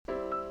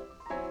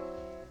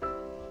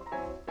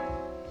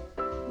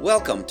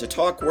Welcome to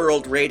Talk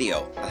World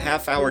Radio, a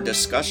half-hour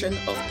discussion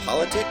of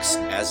politics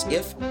as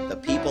if the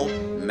people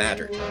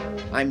mattered.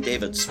 I'm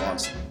David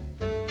Swanson.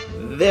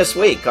 This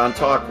week on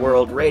Talk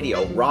World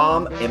Radio,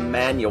 Rahm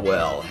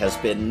Emanuel has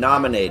been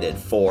nominated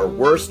for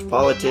Worst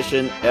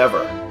Politician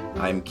Ever.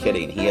 I'm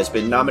kidding. He has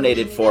been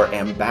nominated for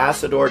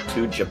Ambassador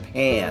to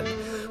Japan.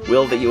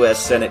 Will the U.S.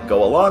 Senate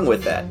go along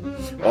with that?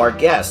 Our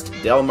guest,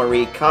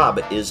 Delmarie Cobb,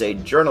 is a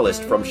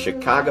journalist from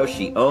Chicago.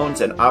 She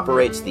owns and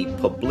operates the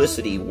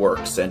Publicity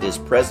Works and is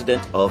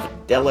president of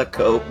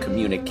Delico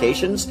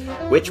Communications,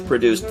 which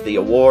produced the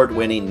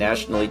award-winning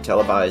nationally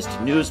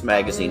televised news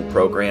magazine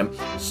program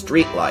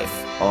Street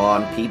Life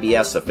on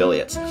PBS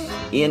affiliates.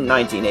 In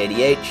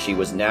 1988, she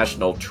was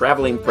national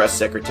traveling press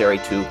secretary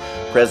to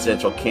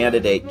presidential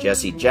candidate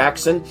Jesse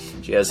Jackson.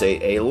 She has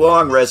a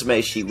long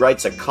resume. She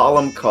writes a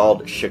column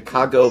called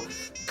Chicago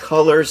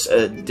Colors.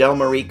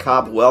 Delmarie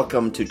Cobb,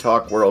 welcome to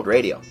Talk World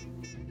Radio.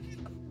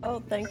 Oh,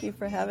 thank you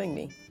for having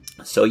me.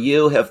 So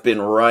you have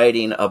been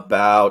writing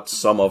about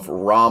some of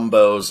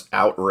Rahmbo's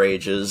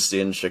outrages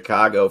in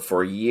Chicago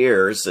for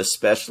years,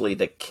 especially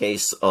the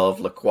case of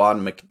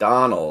Laquan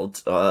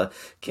McDonald.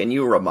 Can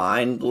you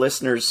remind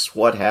listeners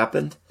what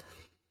happened?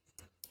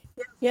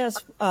 Yes.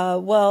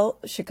 Well,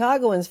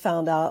 Chicagoans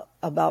found out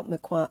about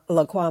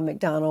Laquan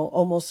McDonald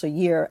almost a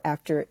year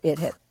after it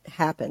had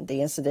happened,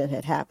 the incident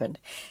had happened.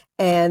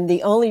 And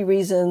the only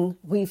reason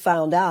we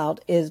found out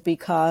is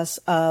because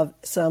of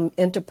some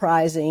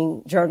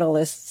enterprising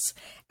journalists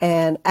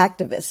and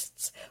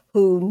activists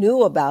who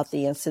knew about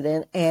the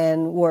incident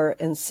and were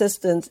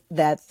insistent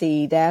that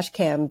the dash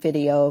cam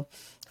video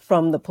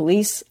from the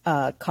police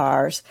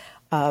cars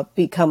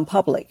become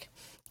public.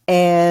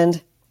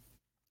 And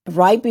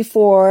right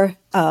before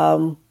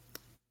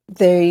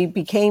they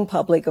became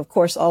public, of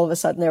course, all of a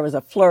sudden there was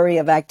a flurry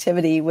of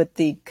activity with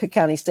the Cook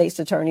County State's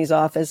Attorney's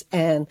Office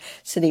and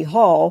City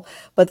Hall.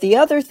 But the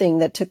other thing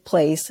that took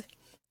place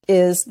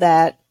is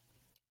that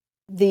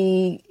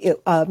the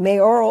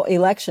mayoral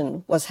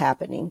election was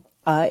happening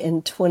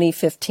in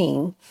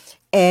 2015,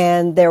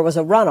 and there was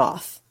a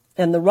runoff.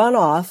 And the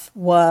runoff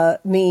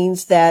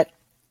means that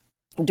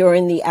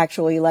during the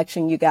actual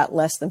election, you got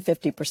less than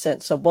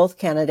 50%. So both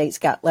candidates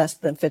got less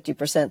than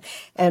 50%.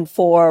 And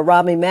for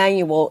Rahm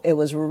Emanuel, it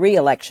was a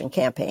re-election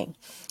campaign.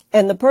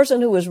 And the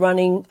person who was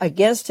running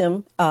against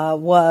him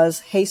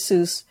was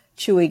Jesus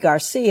Chuy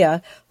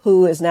Garcia,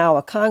 who is now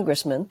a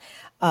congressman.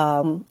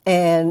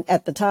 And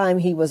at the time,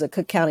 he was a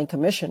Cook County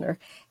commissioner.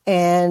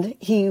 And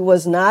he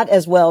was not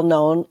as well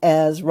known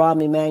as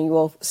Rahm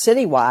Emanuel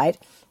citywide,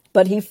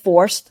 but he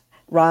forced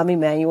Rahm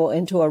Emanuel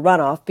into a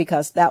runoff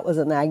because that was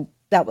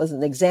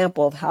an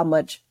example of how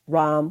much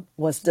Rahm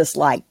was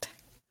disliked.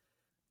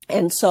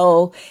 And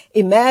so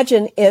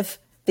imagine if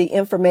the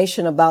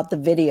information about the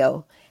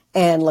video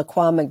and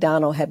Laquan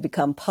McDonald had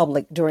become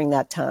public during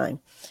that time.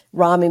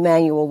 Rahm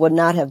Emanuel would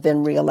not have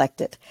been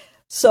reelected.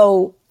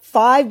 So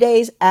 5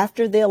 days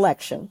after the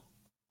election,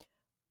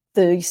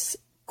 the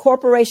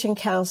Corporation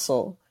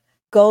Council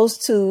goes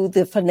to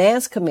the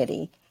Finance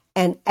Committee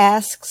and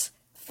asks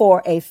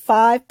for a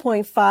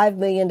 $5.5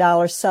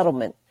 million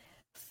settlement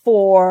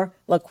for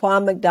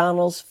Laquan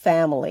McDonald's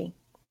family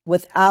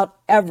without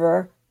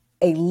ever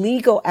a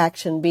legal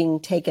action being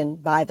taken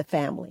by the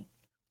family.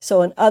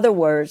 So in other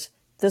words,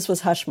 this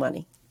was hush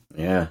money.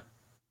 Yeah.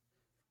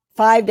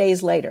 5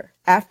 days later,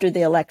 after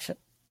the election.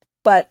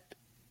 But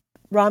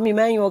Rahm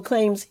Emanuel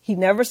claims he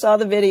never saw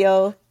the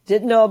video,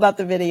 didn't know about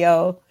the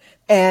video,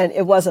 and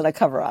it wasn't a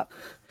cover-up.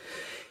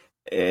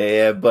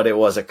 Yeah, but it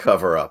was a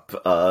cover-up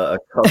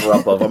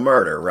of a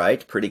murder,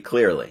 right? Pretty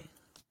clearly.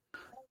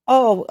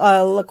 Oh,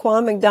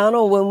 Laquan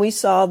McDonald, when we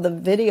saw the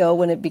video,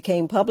 when it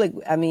became public,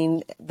 I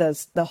mean,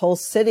 the whole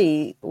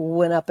city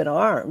went up in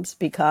arms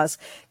because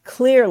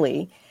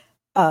clearly,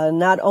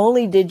 not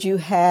only did you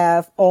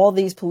have all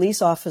these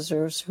police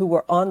officers who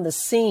were on the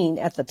scene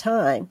at the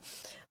time,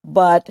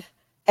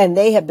 and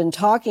they had been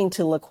talking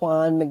to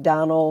Laquan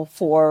McDonald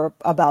for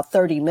about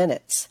 30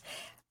 minutes.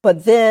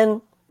 But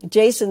then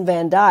Jason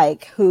Van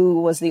Dyke,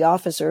 who was the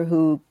officer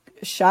who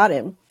shot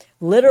him,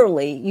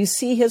 literally, you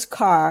see his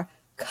car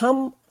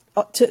come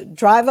to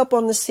drive up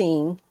on the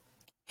scene,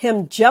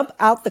 him jump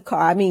out the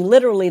car. I mean,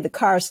 literally, the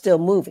car is still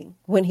moving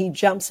when he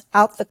jumps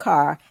out the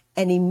car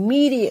and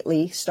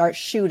immediately starts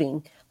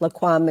shooting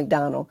Laquan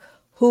McDonald,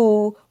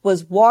 who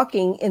was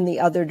walking in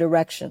the other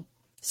direction.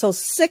 So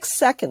 6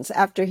 seconds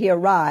after he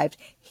arrived,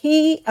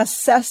 he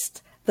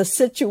assessed the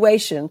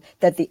situation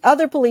that the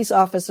other police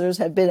officers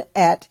had been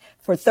at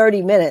for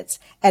 30 minutes.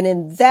 And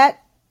in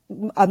that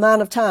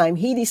amount of time,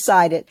 he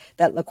decided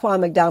that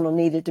Laquan McDonald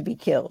needed to be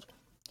killed.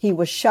 He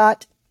was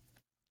shot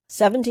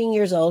 17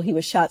 years old. He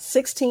was shot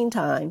 16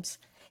 times.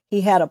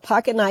 He had a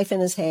pocket knife in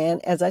his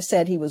hand. As I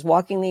said, he was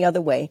walking the other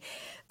way.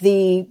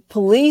 The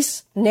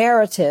police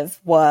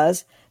narrative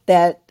was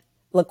that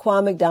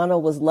Laquan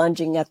McDonald was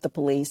lunging at the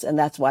police, and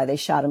that's why they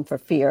shot him for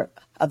fear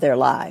of their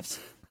lives.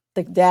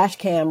 The dash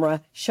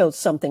camera showed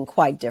something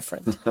quite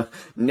different.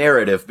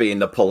 Narrative being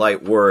the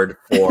polite word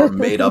for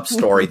made-up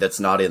story that's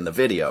not in the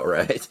video,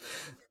 right?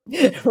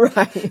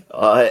 Right.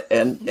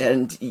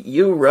 And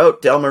you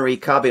wrote,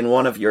 Delmarie Cobb, in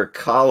one of your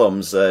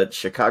columns,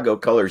 Chicago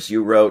Colors,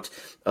 you wrote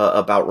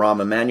about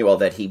Rahm Emanuel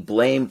that he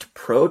blamed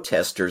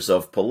protesters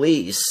of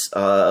police,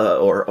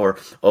 or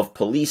of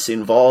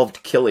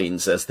police-involved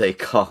killings, as they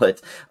call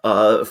it,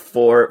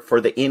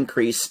 for the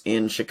increase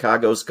in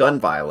Chicago's gun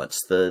violence.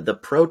 The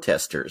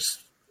protesters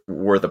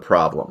were the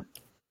problem.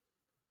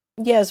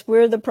 Yes,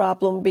 we're the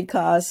problem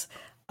because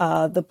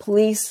the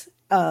police,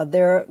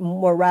 their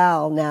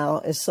morale now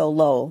is so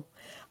low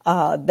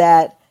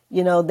that,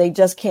 they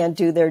just can't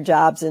do their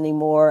jobs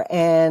anymore.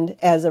 And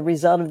as a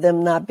result of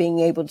them not being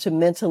able to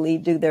mentally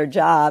do their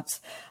jobs,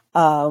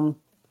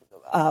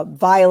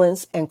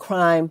 violence and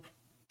crime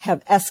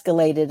have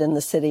escalated in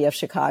the city of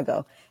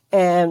Chicago.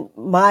 And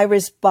my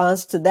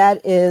response to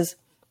that is,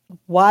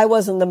 why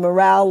wasn't the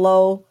morale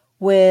low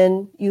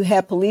when you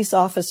had police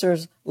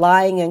officers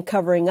lying and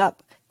covering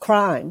up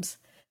crimes?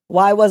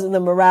 Why wasn't the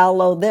morale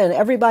low then?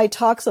 Everybody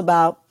talks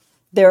about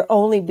there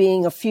only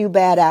being a few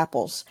bad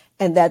apples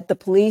and that the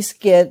police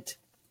get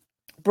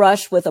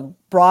brushed with a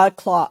broad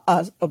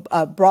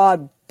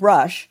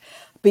brush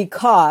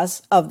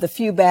because of the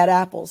few bad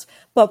apples.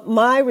 But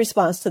my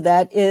response to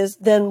that is,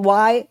 then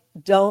why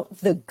don't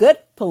the good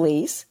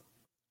police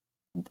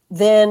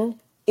then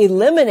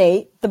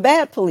eliminate the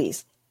bad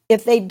police?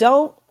 If they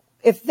don't,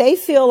 if they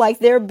feel like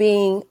they're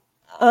being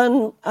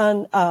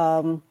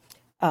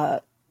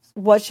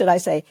what should I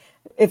say?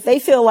 If they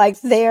feel like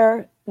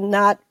they're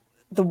not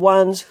the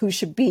ones who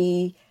should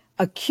be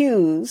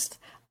accused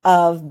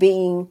of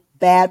being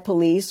bad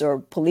police or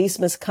police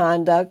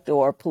misconduct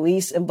or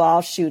police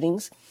involved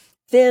shootings,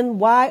 then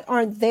why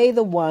aren't they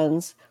the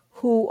ones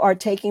who are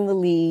taking the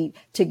lead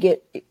to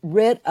get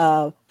rid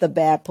of the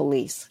bad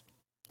police?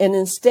 And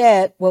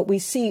instead, what we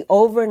see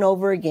over and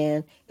over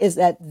again is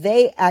that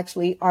they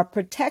actually are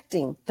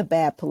protecting the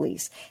bad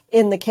police.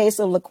 In the case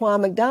of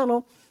Laquan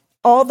McDonald,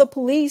 all the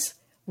police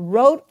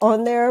wrote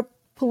on their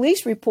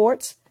police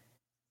reports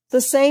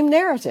the same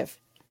narrative,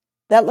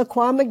 that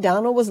Laquan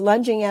McDonald was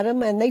lunging at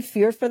him and they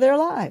feared for their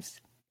lives.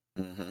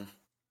 Mm-hmm.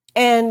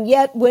 And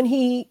yet when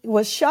he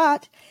was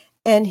shot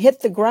and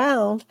hit the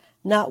ground,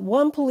 not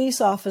one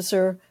police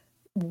officer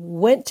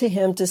went to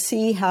him to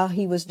see how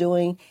he was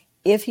doing,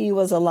 if he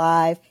was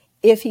alive,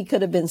 if he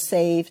could have been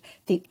saved.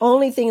 The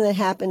only thing that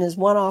happened is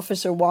one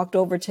officer walked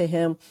over to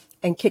him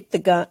and kicked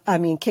the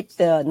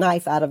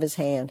knife out of his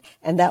hand.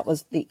 And that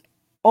was the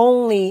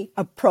only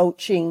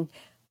approaching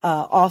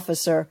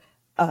officer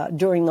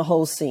during the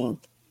whole scene.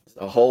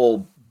 A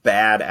whole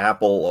bad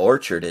apple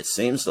orchard, it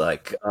seems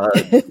like.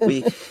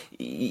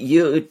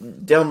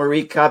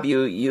 Delmarie Cobb,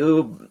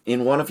 you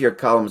in one of your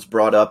columns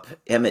brought up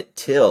Emmett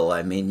Till.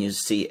 I mean, you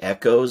see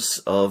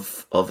echoes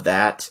of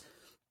that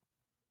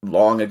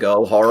long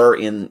ago horror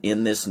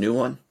in this new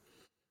one.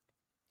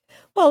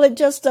 Well, it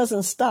just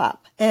doesn't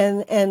stop,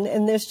 and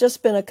there's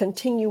just been a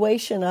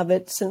continuation of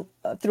it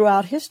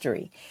throughout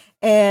history,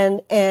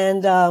 and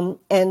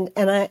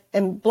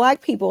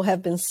Black people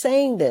have been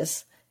saying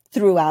this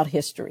throughout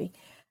history,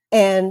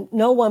 and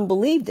no one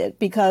believed it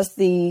because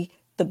the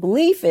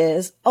belief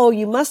is, oh,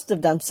 you must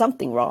have done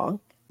something wrong.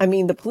 I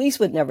mean, the police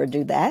would never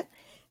do that,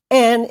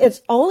 and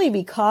it's only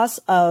because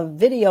of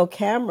video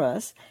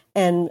cameras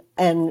and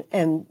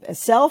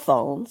cell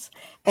phones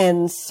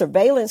and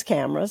surveillance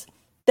cameras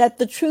that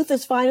the truth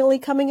is finally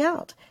coming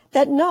out,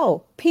 that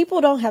no,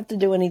 people don't have to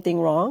do anything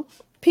wrong.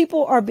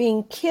 People are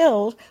being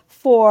killed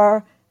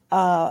for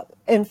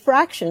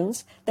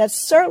infractions that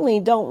certainly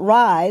don't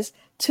rise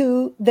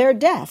to their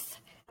death.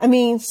 I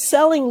mean,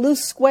 selling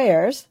loose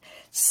squares,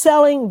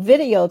 selling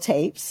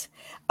videotapes,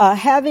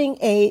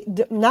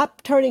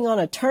 not turning on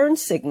a turn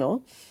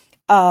signal,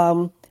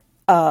 having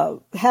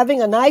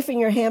a knife in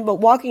your hand but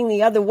walking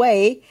the other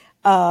way,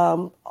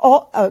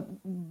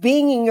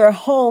 being in your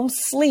home,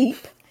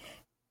 sleep,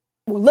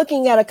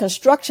 looking at a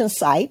construction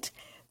site,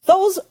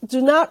 those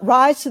do not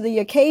rise to the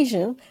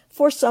occasion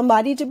for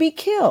somebody to be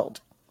killed.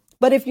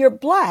 But if you're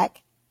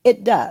Black,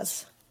 it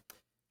does.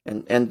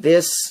 And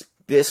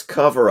this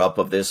cover-up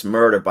of this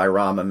murder by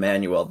Rahm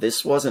Emanuel,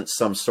 this wasn't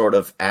some sort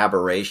of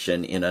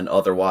aberration in an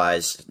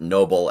otherwise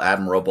noble,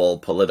 admirable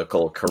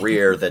political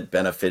career that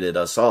benefited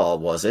us all,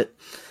 was it?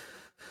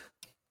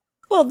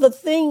 Well, the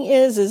thing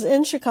is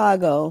in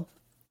Chicago,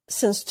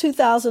 since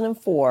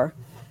 2004,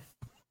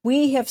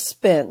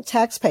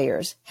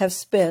 taxpayers have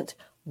spent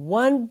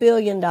 $1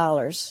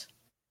 billion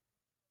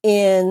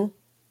in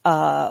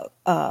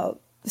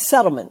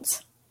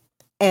settlements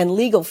and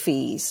legal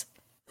fees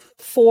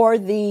for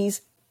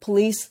these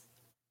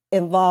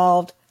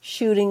police-involved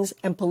shootings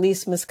and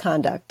police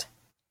misconduct.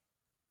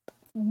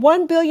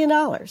 $1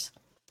 billion.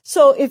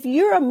 So if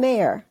you're a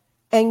mayor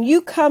and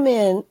you come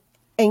in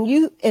and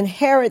you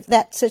inherit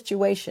that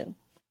situation,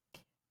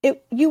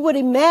 you would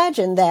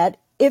imagine that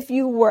if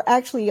you were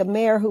actually a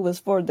mayor who was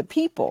for the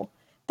people,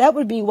 that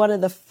would be one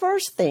of the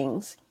first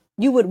things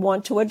you would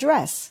want to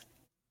address.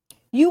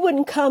 You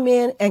wouldn't come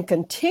in and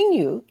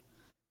continue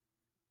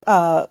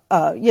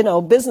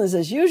business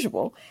as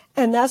usual.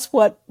 And that's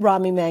what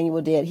Rahm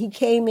Emanuel did. He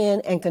came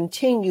in and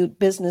continued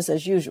business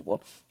as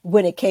usual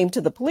when it came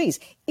to the police.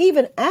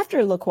 Even after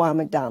Laquan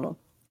McDonald,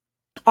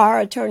 our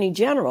attorney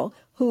general,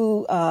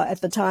 who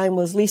at the time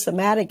was Lisa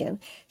Madigan,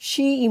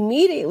 she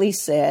immediately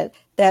said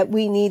that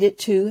we needed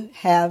to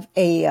have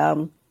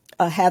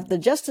have the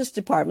Justice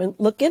Department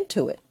look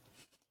into it.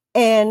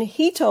 And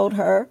he told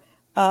her,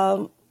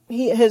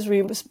 his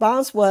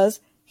response was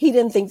he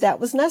didn't think that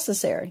was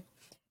necessary.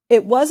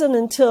 It wasn't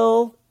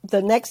until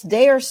the next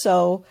day or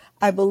so,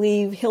 I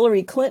believe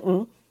Hillary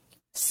Clinton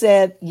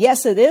said,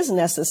 yes, it is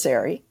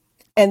necessary.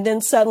 And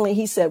then suddenly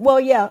he said, well,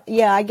 yeah,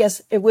 I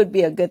guess it would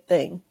be a good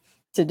thing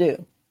to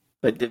do.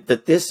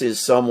 But this is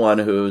someone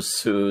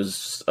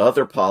whose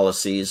other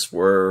policies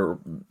were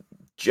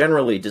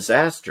generally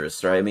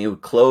disastrous, right? I mean,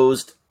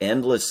 closed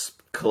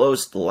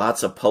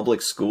lots of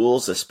public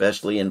schools,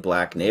 especially in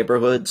black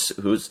neighborhoods,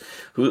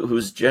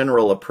 whose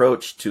general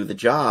approach to the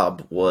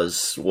job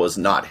was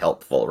not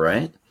helpful,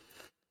 right?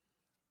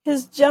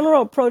 His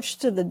general approach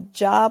to the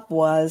job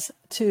was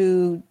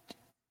to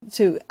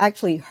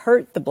actually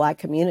hurt the black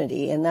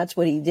community, and that's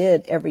what he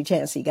did every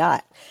chance he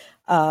got.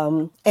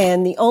 And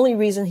the only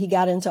reason he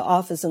got into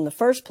office in the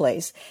first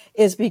place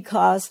is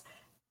because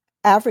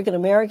African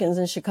Americans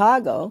in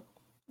Chicago,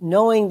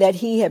 knowing that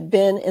he had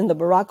been in the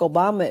Barack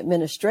Obama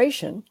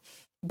administration,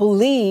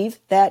 believed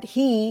that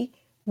he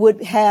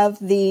would have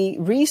the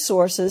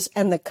resources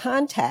and the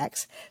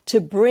contacts to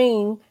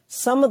bring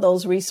some of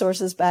those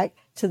resources back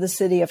to the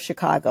city of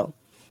Chicago.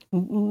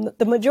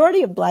 The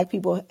majority of black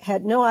people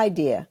had no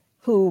idea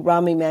who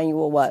Rahm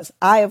Emanuel was.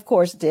 I, of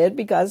course, did,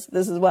 because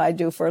this is what I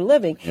do for a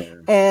living. Yeah.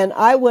 And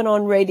I went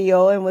on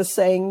radio and was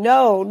saying,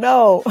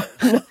 no,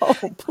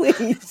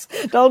 please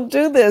don't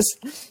do this.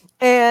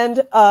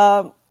 And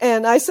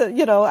I said,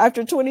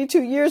 after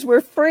 22 years, we're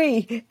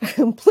free,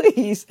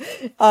 please.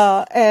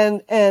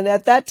 And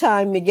at that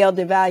time, Miguel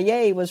de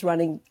Valle was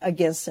running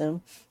against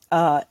him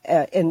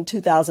in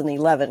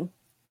 2011.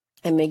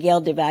 And Miguel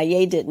de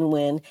Valle didn't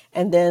win.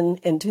 And then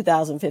in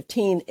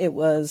 2015, it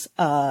was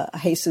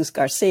Jesus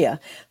Garcia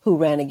who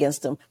ran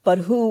against him. But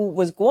who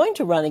was going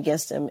to run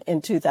against him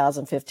in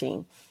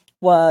 2015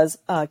 was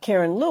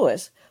Karen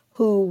Lewis,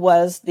 who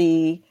was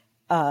the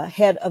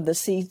head of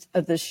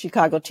the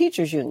Chicago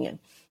Teachers Union.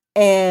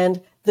 And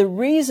the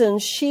reason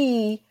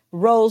she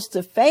rose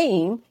to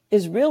fame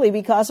is really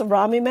because of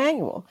Rahm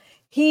Emanuel.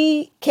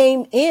 He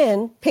came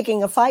in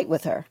picking a fight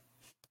with her.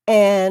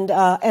 And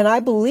I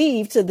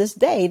believe to this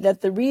day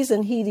that the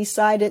reason he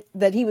decided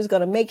that he was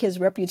going to make his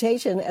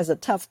reputation as a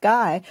tough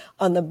guy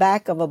on the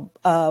back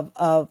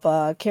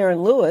of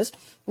Karen Lewis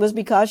was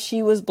because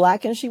she was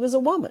black and she was a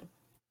woman.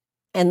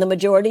 And the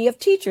majority of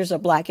teachers are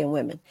black and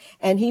women.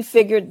 And he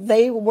figured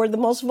they were the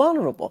most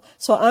vulnerable.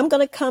 So I'm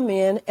going to come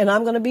in and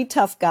I'm going to be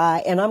tough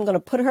guy and I'm going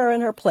to put her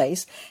in her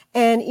place.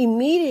 And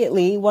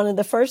immediately, one of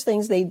the first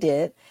things he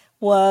did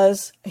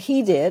was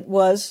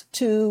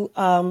to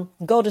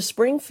go to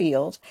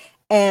Springfield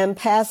and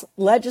pass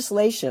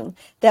legislation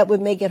that would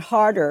make it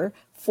harder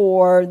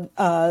for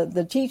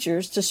the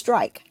teachers to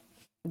strike,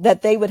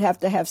 that they would have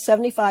to have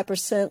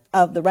 75%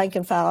 of the rank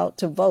and file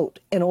to vote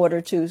in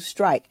order to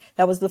strike.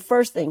 That was the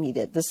first thing he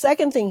did. The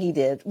second thing he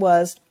did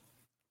was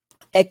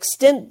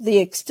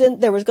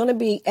there was going to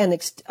be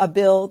a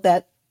bill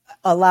that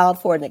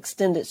allowed for an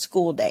extended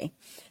school day.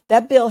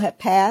 That bill had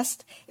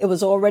passed. It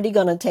was already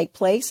going to take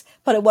place,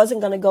 but it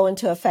wasn't going to go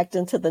into effect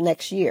until the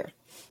next year.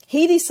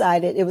 He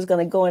decided it was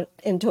going to go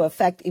into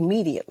effect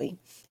immediately.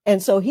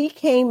 And so he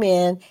came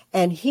in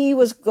and he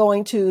was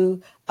going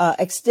to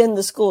extend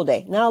the school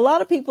day. Now, a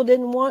lot of people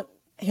didn't want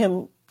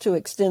him to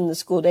extend the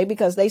school day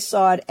because they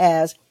saw it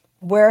as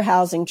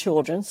warehousing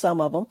children, some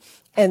of them.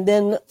 And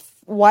then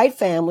white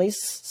families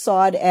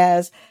saw it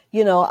as,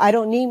 I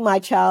don't need my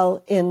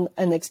child in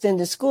an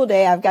extended school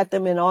day. I've got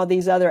them in all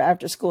these other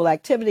after school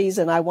activities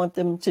and I want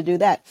them to do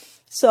that.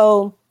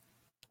 So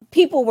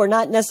people were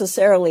not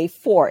necessarily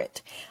for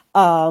it.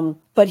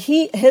 But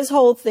his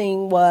whole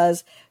thing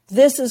was,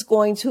 this is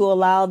going to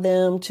allow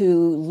them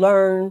to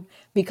learn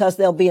because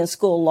they'll be in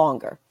school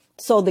longer.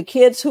 So the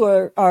kids who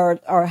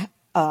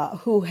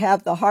who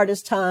have the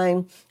hardest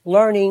time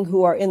learning,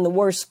 who are in the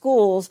worst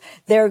schools,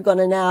 they're going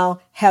to now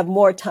have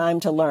more time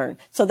to learn.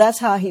 So that's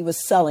how he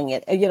was selling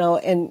it.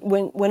 And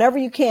whenever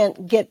you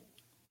can't get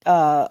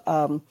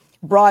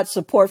broad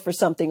support for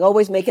something,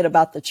 always make it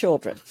about the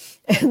children.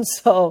 And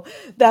so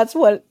that's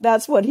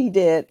what he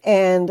did.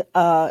 And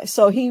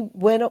so he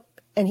went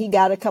and he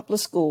got a couple of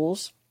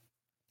schools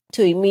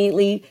to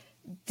immediately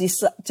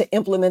to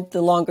implement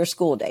the longer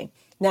school day.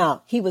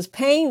 Now, he was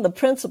paying the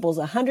principals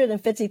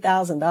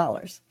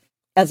 $150,000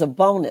 as a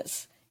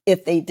bonus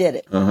if they did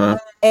it. Uh-huh.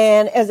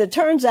 And as it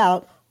turns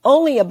out,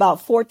 only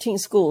about 14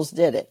 schools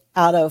did it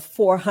out of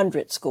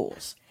 400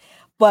 schools.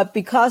 But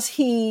because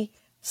he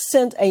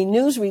sent a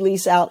news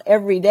release out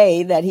every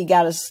day that he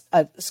got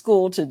a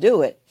school to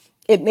do it,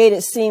 it made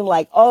it seem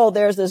like,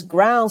 there's this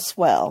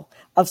groundswell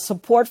of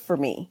support for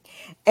me.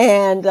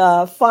 And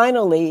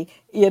finally,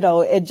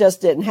 it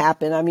just didn't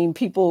happen. I mean,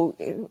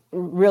 people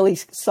really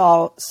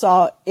saw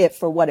it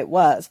for what it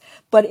was.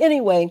 But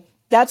anyway,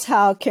 that's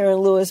how Karen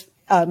Lewis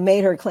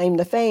made her claim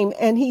to fame.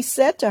 And he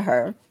said to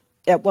her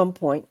at one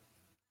point,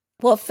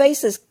 well,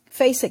 face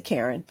it,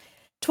 Karen,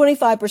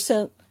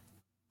 25%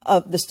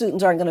 of the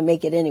students aren't going to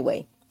make it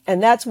anyway.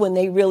 And that's when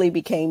they really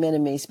became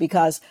enemies,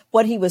 because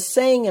what he was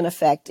saying, in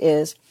effect,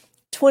 is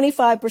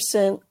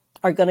 25%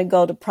 are going to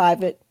go to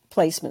private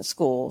placement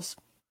schools,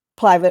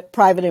 private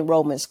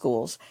enrollment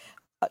schools.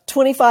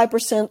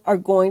 25% are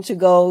going to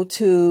go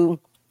to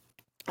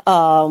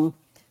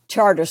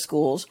charter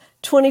schools.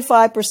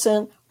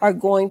 25% are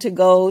going to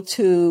go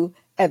to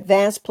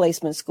advanced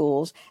placement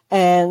schools,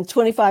 and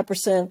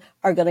 25%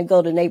 are going to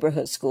go to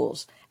neighborhood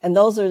schools. And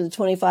those are the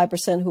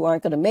 25% who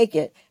aren't going to make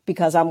it,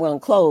 because I'm going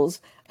to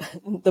close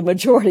the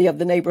majority of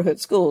the neighborhood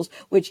schools,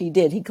 which he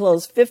did. He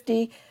closed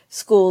 50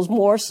 schools,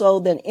 more so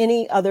than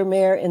any other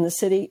mayor in the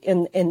city,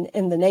 in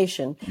the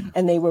nation.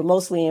 And they were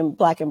mostly in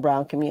Black and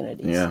brown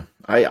communities. Yeah.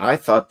 I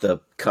thought the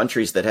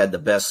countries that had the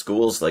best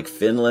schools, like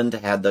Finland,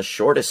 had the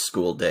shortest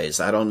school days.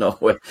 I don't know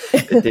what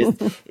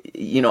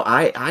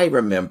I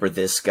remember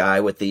this guy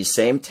with these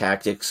same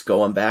tactics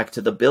going back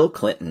to the Bill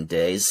Clinton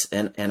days.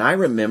 And I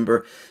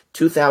remember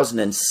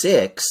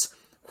 2006,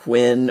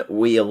 when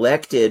we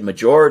elected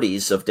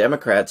majorities of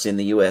Democrats in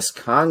the U.S.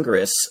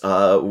 Congress,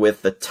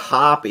 with the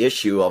top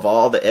issue of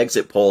all the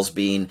exit polls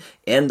being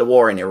end the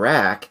war in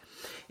Iraq.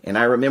 And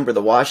I remember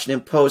the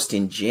Washington Post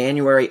in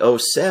January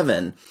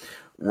 2007,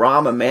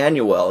 Rahm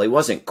Emanuel, he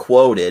wasn't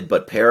quoted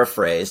but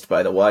paraphrased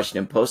by the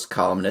Washington Post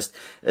columnist,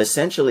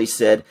 essentially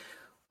said,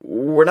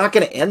 we're not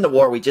going to end the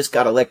war we just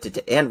got elected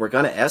to end. We're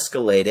going to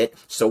escalate it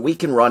so we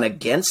can run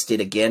against it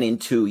again in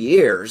 2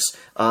 years,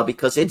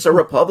 because it's a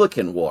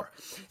Republican war.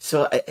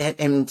 So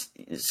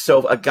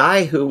a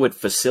guy who would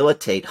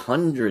facilitate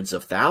hundreds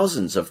of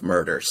thousands of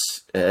murders,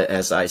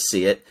 as I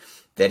see it,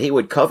 that he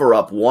would cover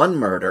up one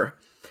murder,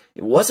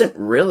 it wasn't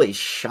really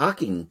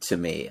shocking to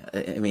me.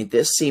 I mean,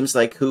 this seems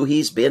like who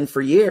he's been for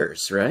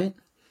years, right?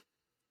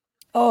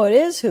 Oh, it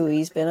is who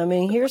he's been. I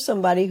mean, here's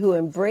somebody who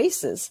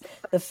embraces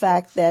the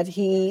fact that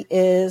he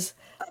is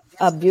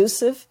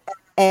abusive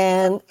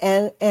and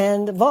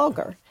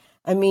vulgar.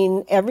 I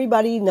mean,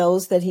 everybody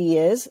knows that he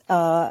is,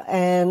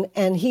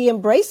 and he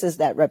embraces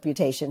that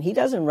reputation. He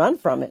doesn't run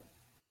from it.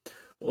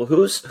 Well,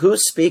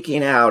 who's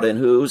speaking out and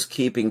who's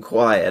keeping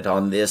quiet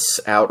on this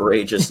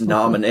outrageous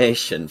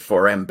nomination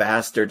for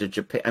ambassador to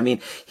Japan? I mean,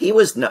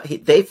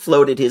 they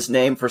floated his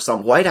name for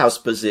some White House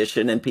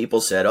position, and people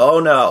said, "Oh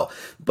no!"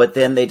 But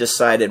then they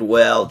decided,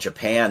 well,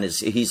 Japan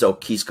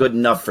he's good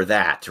enough for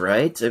that,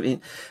 right? I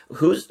mean,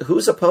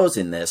 who's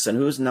opposing this and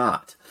who's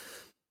not?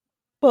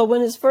 Well, when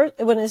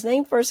his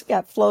name first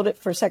got floated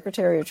for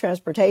Secretary of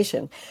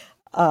Transportation,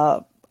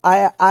 I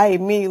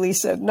immediately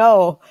said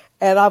no.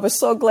 And I was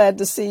so glad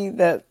to see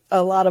that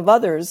a lot of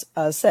others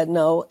said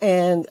no.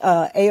 And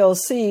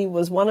AOC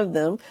was one of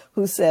them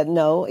who said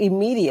no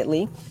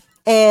immediately.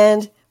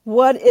 And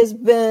what has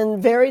been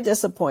very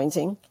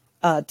disappointing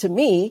to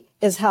me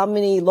is how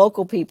many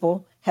local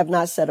people have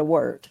not said a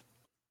word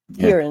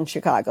here in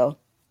Chicago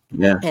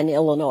and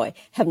Illinois,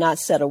 have not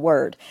said a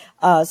word.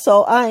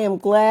 So I am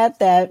glad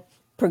that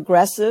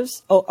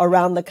progressives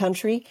around the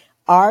country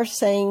are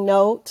saying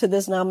no to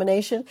this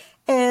nomination.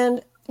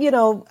 And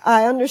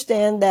I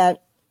understand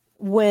that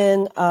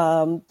when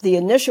the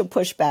initial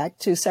pushback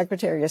to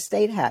Secretary of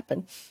State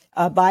happened,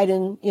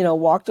 Biden,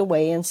 walked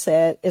away and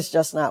said it's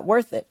just not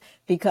worth it,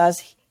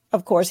 because,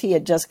 of course, he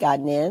had just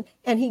gotten in,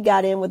 and he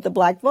got in with the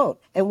black vote.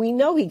 And we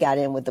know he got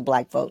in with the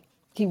black vote.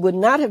 He would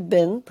not have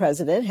been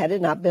president had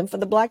it not been for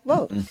the black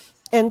vote. Mm-hmm.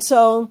 And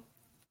so,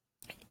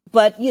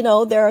 but,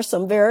 there are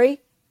some very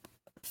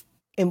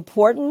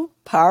important,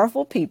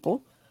 powerful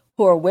people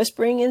who are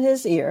whispering in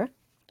his ear,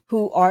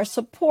 who are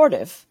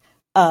supportive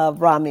of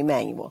Rahm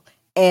Emanuel.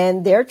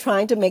 And they're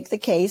trying to make the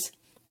case,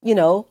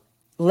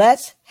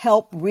 let's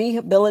help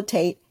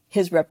rehabilitate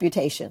his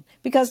reputation,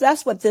 because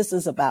that's what this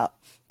is about.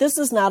 This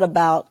is not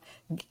about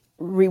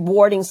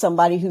rewarding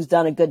somebody who's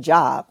done a good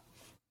job.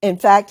 In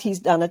fact, he's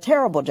done a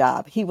terrible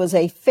job. He was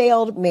a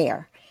failed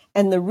mayor.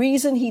 And the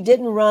reason he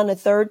didn't run a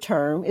third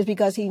term is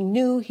because he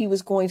knew he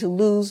was going to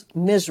lose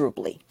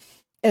miserably.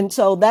 And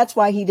so that's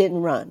why he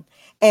didn't run.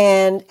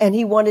 And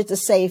he wanted to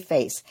save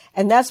face.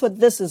 And that's what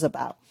this is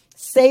about.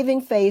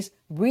 Saving face,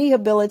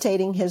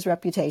 rehabilitating his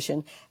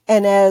reputation.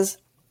 And as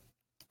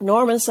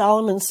Norman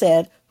Solomon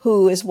said,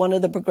 who is one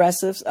of the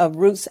progressives of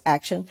Roots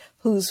Action,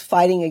 who's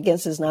fighting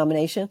against his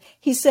nomination,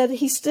 he said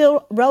he's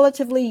still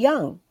relatively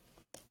young,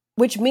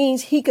 which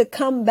means he could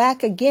come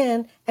back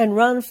again and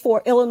run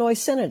for Illinois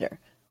senator,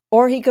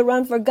 or he could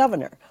run for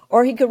governor,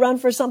 or he could run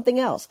for something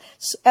else.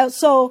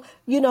 So,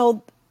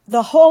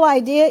 the whole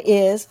idea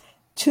is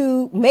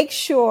to make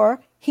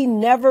sure he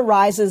never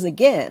rises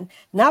again,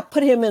 not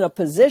put him in a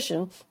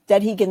position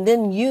that he can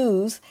then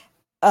use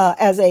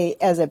as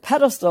a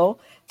pedestal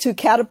to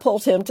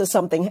catapult him to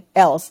something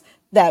else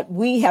that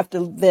we have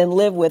to then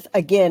live with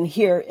again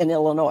here in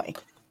Illinois.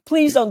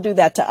 Please don't do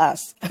that to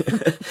us.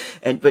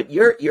 But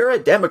you're a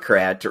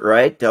Democrat,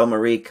 right?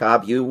 Delmarie,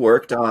 Cobb, you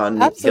worked on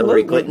Hillary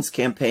Absolutely. Clinton's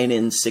campaign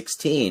in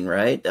 2016,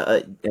 right?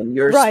 And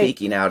you're Right.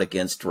 speaking out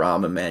against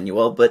Rahm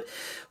Emanuel. But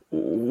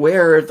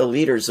where are the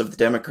leaders of the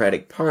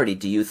Democratic Party?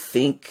 Do you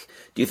think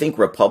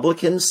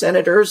Republican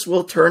senators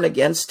will turn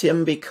against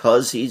him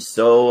because he's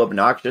so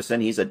obnoxious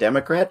and he's a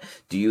Democrat?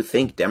 Do you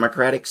think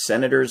Democratic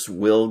senators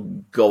will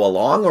go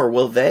along, or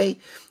will they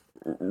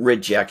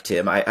reject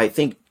him? I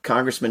think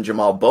Congressman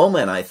Jamal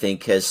Bowman, I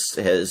think, has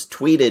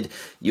tweeted,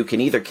 you can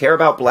either care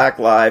about Black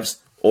lives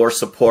or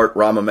support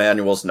Rahm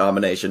Emanuel's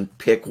nomination.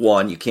 Pick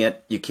one. You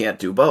can't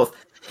do both.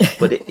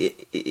 But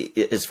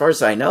as far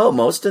as I know,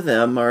 most of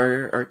them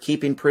are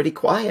keeping pretty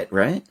quiet,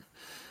 right?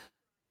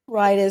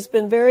 Right. It's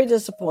been very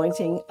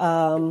disappointing.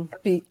 And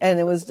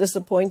it was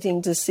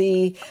disappointing to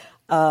see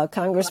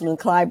Congressman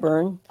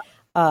Clyburn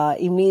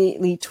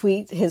immediately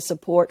tweet his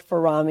support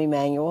for Rahm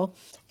Emanuel.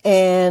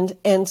 And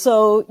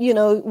so,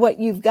 what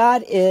you've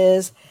got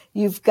is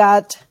you've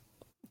got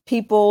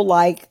people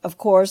like, of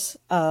course,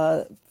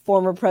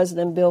 former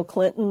President Bill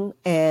Clinton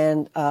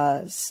and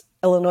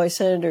Illinois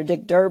Senator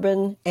Dick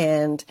Durbin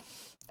and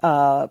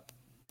former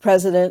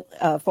President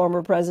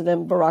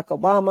Barack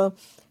Obama.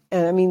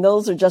 And I mean,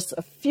 those are just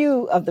a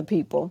few of the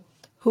people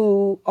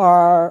who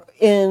are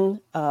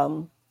in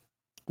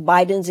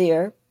Biden's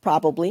ear,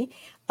 probably,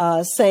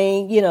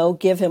 saying,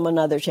 give him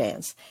another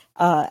chance.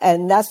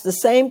 And that's the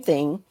same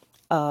thing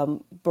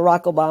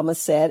Barack Obama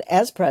said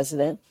as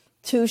president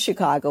to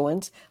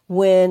Chicagoans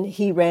when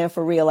he ran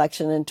for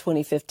re-election in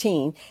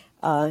 2015.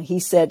 He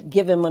said,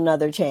 give him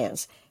another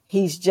chance.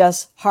 He's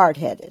just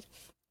hard-headed.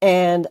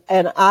 And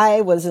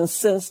I was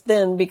incensed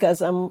then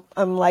because I'm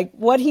like,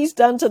 what he's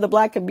done to the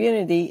Black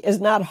community is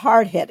not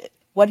hard-headed.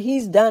 What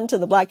he's done to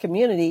the Black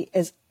community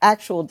is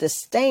actual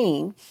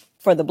disdain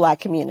for the Black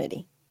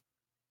community.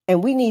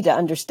 And we need to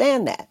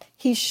understand that.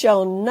 He's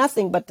shown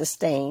nothing but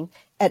disdain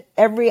at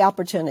every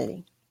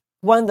opportunity.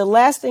 One of the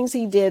last things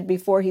he did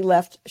before he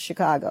left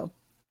Chicago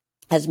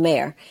as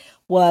mayor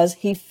was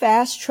he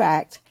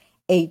fast-tracked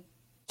a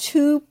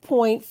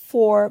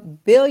 $2.4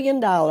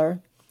 billion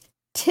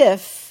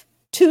TIF,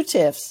 two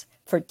TIFs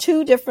for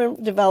two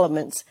different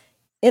developments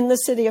in the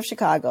city of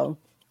Chicago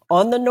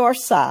on the north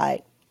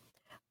side.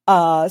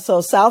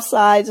 So south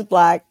side is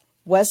Black,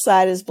 west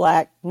side is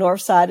Black,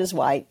 north side is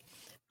white.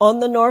 On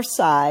the north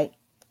side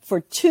for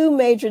two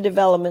major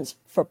developments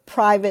for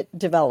private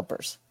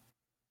developers.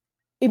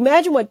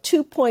 Imagine what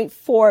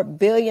 $2.4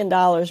 billion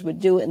would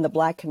do in the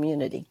Black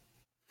community.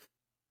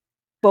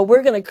 But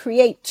we're going to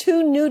create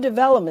two new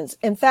developments,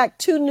 in fact,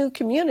 two new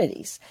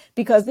communities,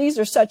 because these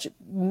are such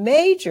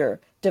major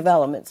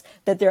developments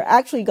that they're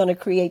actually going to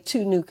create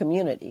two new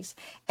communities.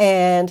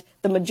 And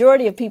the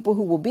majority of people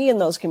who will be in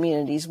those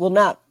communities will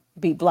not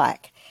be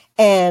Black.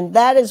 And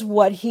that is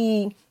what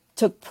he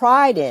took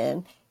pride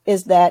in,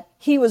 is that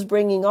he was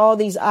bringing all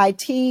these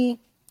IT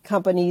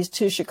companies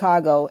to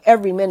Chicago.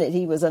 Every minute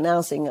he was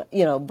announcing,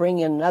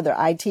 bringing another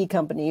IT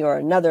company or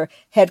another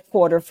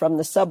headquarter from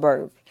the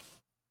suburb.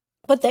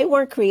 But they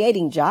weren't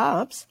creating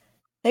jobs.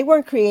 They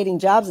weren't creating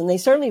jobs, and they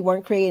certainly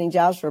weren't creating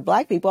jobs for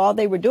Black people. All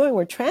they were doing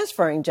were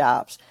transferring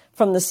jobs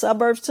from the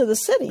suburbs to the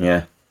city.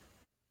 Yeah.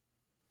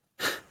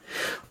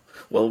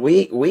 Well,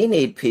 we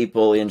need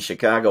people in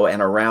Chicago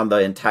and around the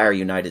entire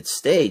United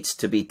States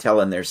to be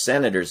telling their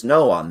senators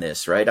no on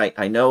this, right?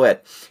 I know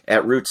at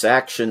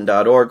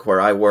rootsaction.org, where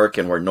I work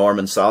and where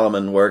Norman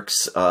Solomon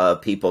works,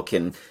 people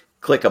can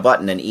click a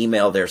button and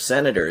email their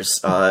senators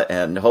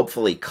and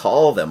hopefully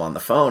call them on the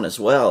phone as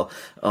well.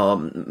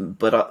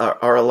 But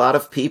are a lot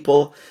of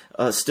people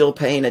still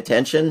paying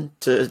attention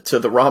to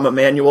the Rahm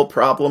Emanuel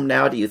problem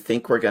now? Do you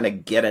think we're going to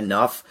get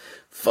enough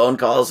phone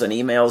calls and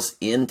emails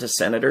into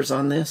senators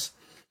on this?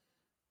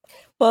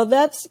 Well,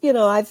 that's,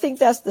 I think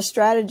that's the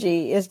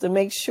strategy, is to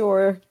make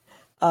sure,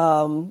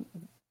 first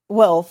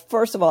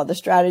of all, the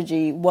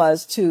strategy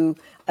was to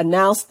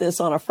announce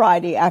this on a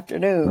Friday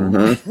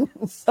afternoon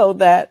so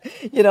that,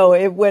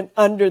 it went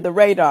under the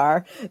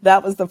radar.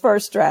 That was the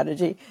first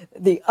strategy.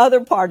 The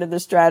other part of the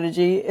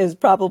strategy is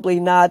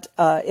probably not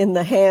in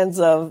the hands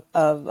of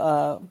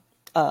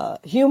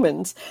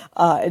humans.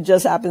 It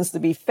just happens to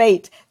be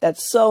fate that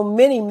so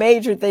many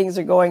major things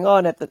are going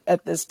on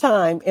at this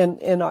time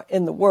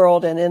in the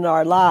world and in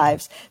our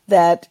lives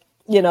that,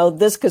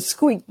 this could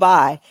squeak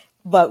by.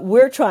 But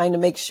we're trying to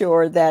make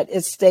sure that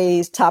it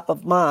stays top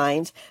of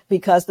mind,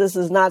 because this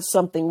is not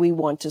something we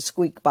want to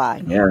squeak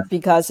by. Yeah.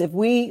 Because if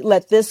we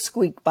let this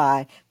squeak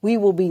by, we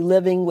will be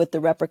living with the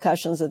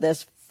repercussions of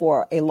this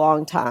for a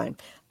long time.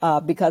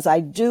 Because I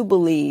do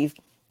believe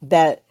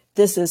that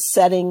this is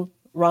setting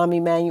Rahm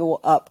Emanuel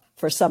up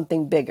for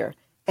something bigger.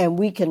 And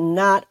we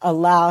cannot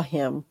allow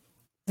him.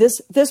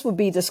 This would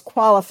be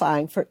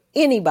disqualifying for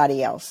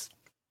anybody else.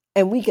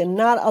 And we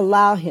cannot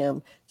allow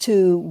him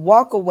to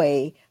walk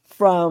away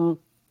from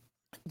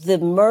the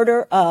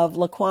murder of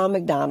Laquan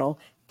McDonald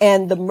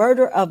and the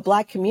murder of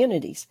Black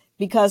communities,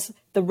 because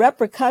the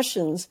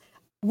repercussions,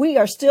 we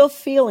are still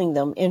feeling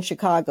them in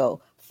Chicago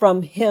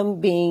from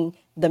him being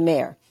the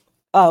mayor.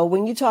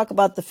 when you talk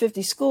about the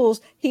 50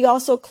 schools, he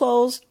also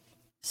closed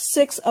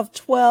 6 of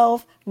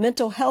 12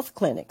 mental health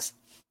clinics.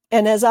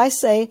 And as I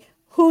say,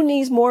 who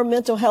needs more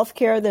mental health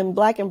care than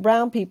Black and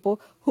brown people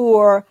who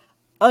are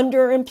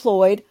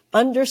underemployed,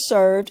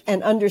 underserved,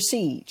 and under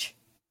siege?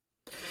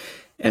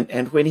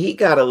 And when he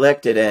got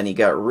elected and he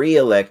got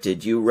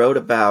reelected, you wrote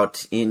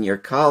about in your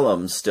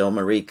columns,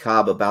 Delmarie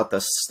Cobb, about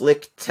the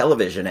slick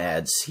television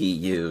ads he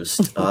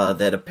used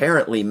that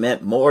apparently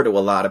meant more to a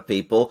lot of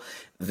people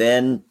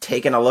than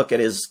taking a look at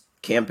his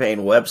campaign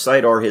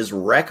website or his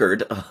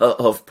record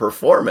of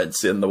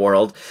performance in the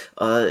world.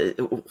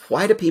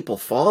 Why do people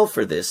fall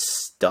for this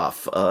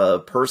stuff,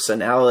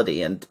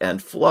 personality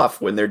and fluff,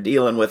 when they're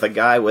dealing with a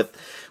guy with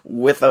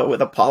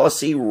a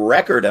policy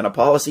record and a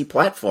policy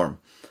platform?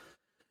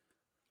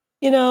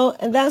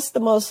 And that's the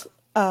most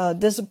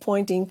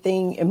disappointing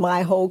thing in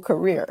my whole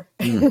career.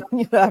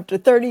 After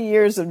 30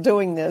 years of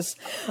doing this,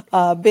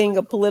 being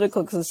a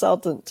political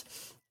consultant,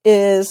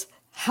 is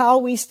how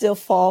we still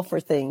fall for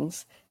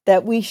things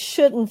that we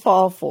shouldn't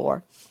fall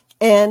for,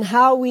 and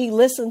how we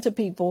listen to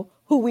people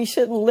who we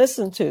shouldn't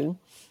listen to,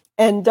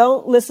 and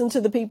don't listen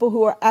to the people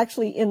who are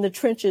actually in the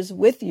trenches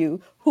with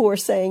you who are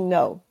saying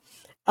no.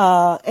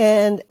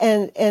 And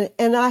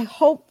I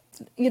hope,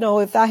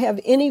 if I have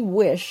any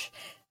wish,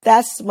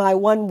 that's my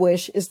one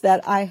wish, is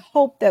that I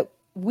hope that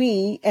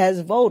we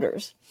as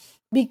voters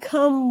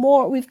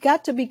we've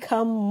got to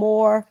become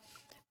more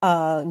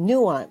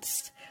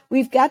nuanced.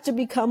 We've got to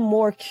become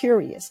more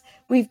curious.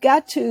 We've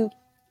got to,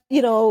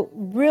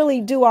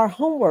 really do our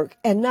homework,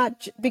 and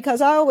not,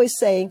 because I always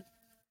say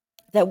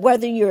that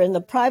whether you're in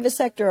the private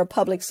sector or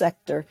public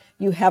sector,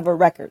 you have a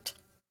record.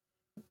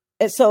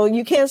 And so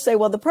you can't say,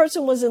 well, the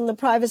person was in the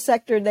private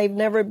sector, they've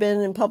never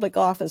been in public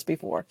office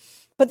before,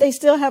 but they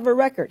still have a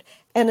record.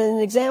 And an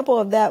example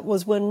of that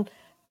was when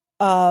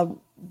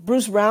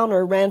Bruce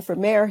Rauner ran for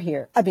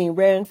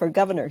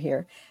governor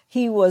here.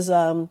 He was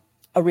a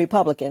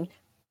Republican.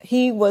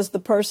 He was the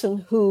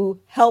person who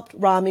helped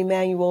Rahm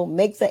Emanuel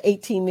make the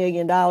 $18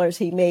 million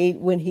he made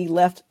when he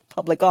left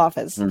public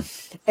office.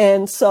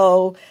 And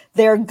so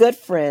they're good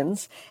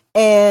friends.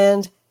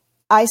 And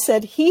I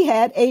said he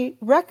had a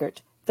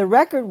record. The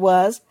record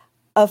was,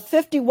 of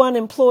 51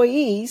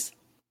 employees,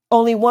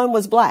 only one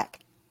was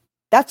Black.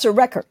 That's a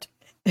record.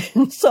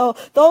 And so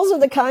those are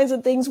the kinds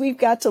of things we've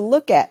got to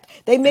look at.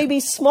 They may be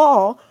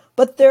small,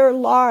 but they're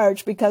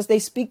large because they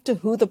speak to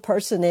who the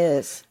person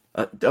is.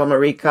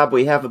 Delmarie Cobb,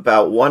 we have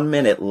about 1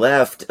 minute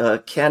left.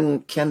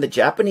 Can the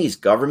Japanese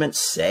government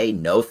say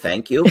no,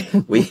 thank you?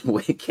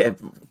 we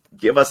can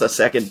give us a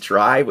second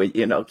try.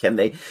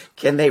 Can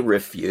they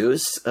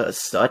refuse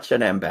such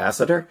an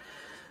ambassador?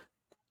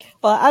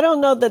 Well, I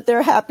don't know that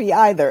they're happy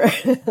either,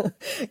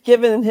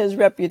 given his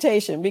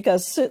reputation,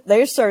 because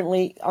they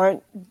certainly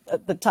aren't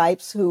the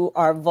types who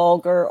are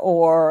vulgar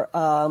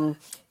or,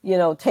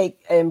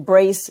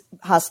 embrace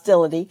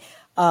hostility.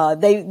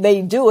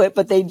 They do it,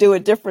 but they do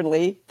it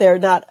differently. They're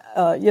not,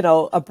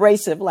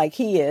 abrasive like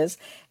he is.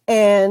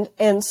 And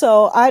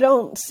so I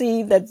don't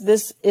see that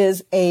this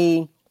is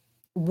a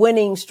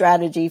winning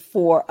strategy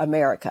for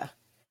America.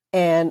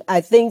 And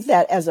I think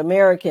that as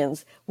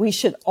Americans, we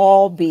should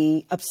all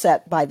be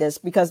upset by this,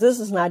 because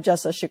this is not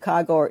just a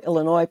Chicago or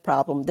Illinois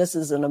problem. This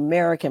is an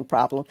American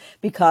problem,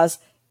 because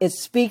it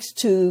speaks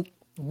to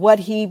what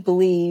he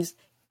believes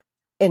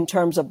in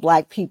terms of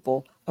Black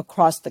people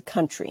across the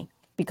country.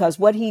 Because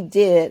what he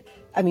did,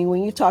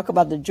 when you talk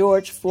about the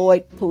George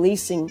Floyd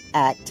Policing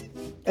Act,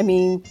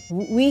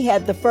 we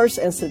had the first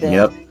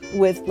incident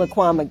with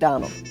Laquan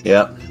McDonald.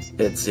 Yep.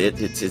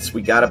 It's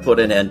we got to put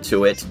an end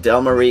to it.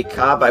 Delmarie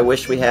Cobb, I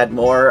wish we had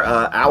more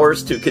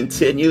hours to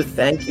continue.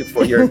 Thank you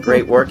for your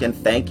great work, and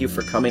thank you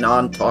for coming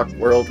on Talk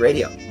World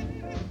Radio.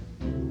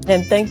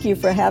 And thank you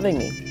for having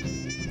me.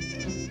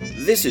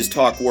 This is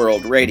Talk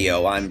World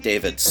Radio. I'm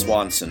David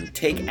Swanson.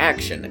 Take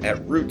action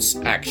at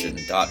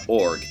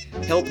rootsaction.org.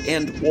 Help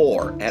end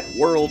war at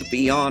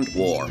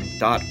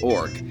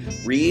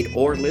worldbeyondwar.org. Read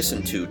or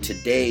listen to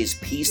today's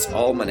Peace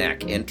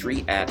Almanac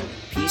entry at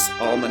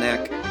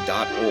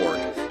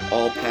peacealmanac.org.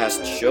 All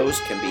past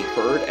shows can be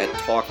heard at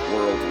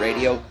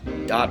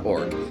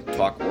talkworldradio.org.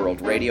 Talk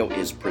World Radio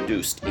is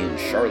produced in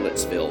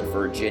Charlottesville,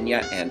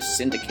 Virginia, and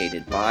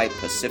syndicated by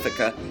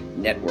Pacifica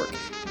Network.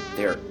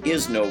 There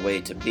is no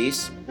way to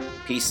peace.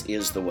 Peace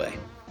is the way.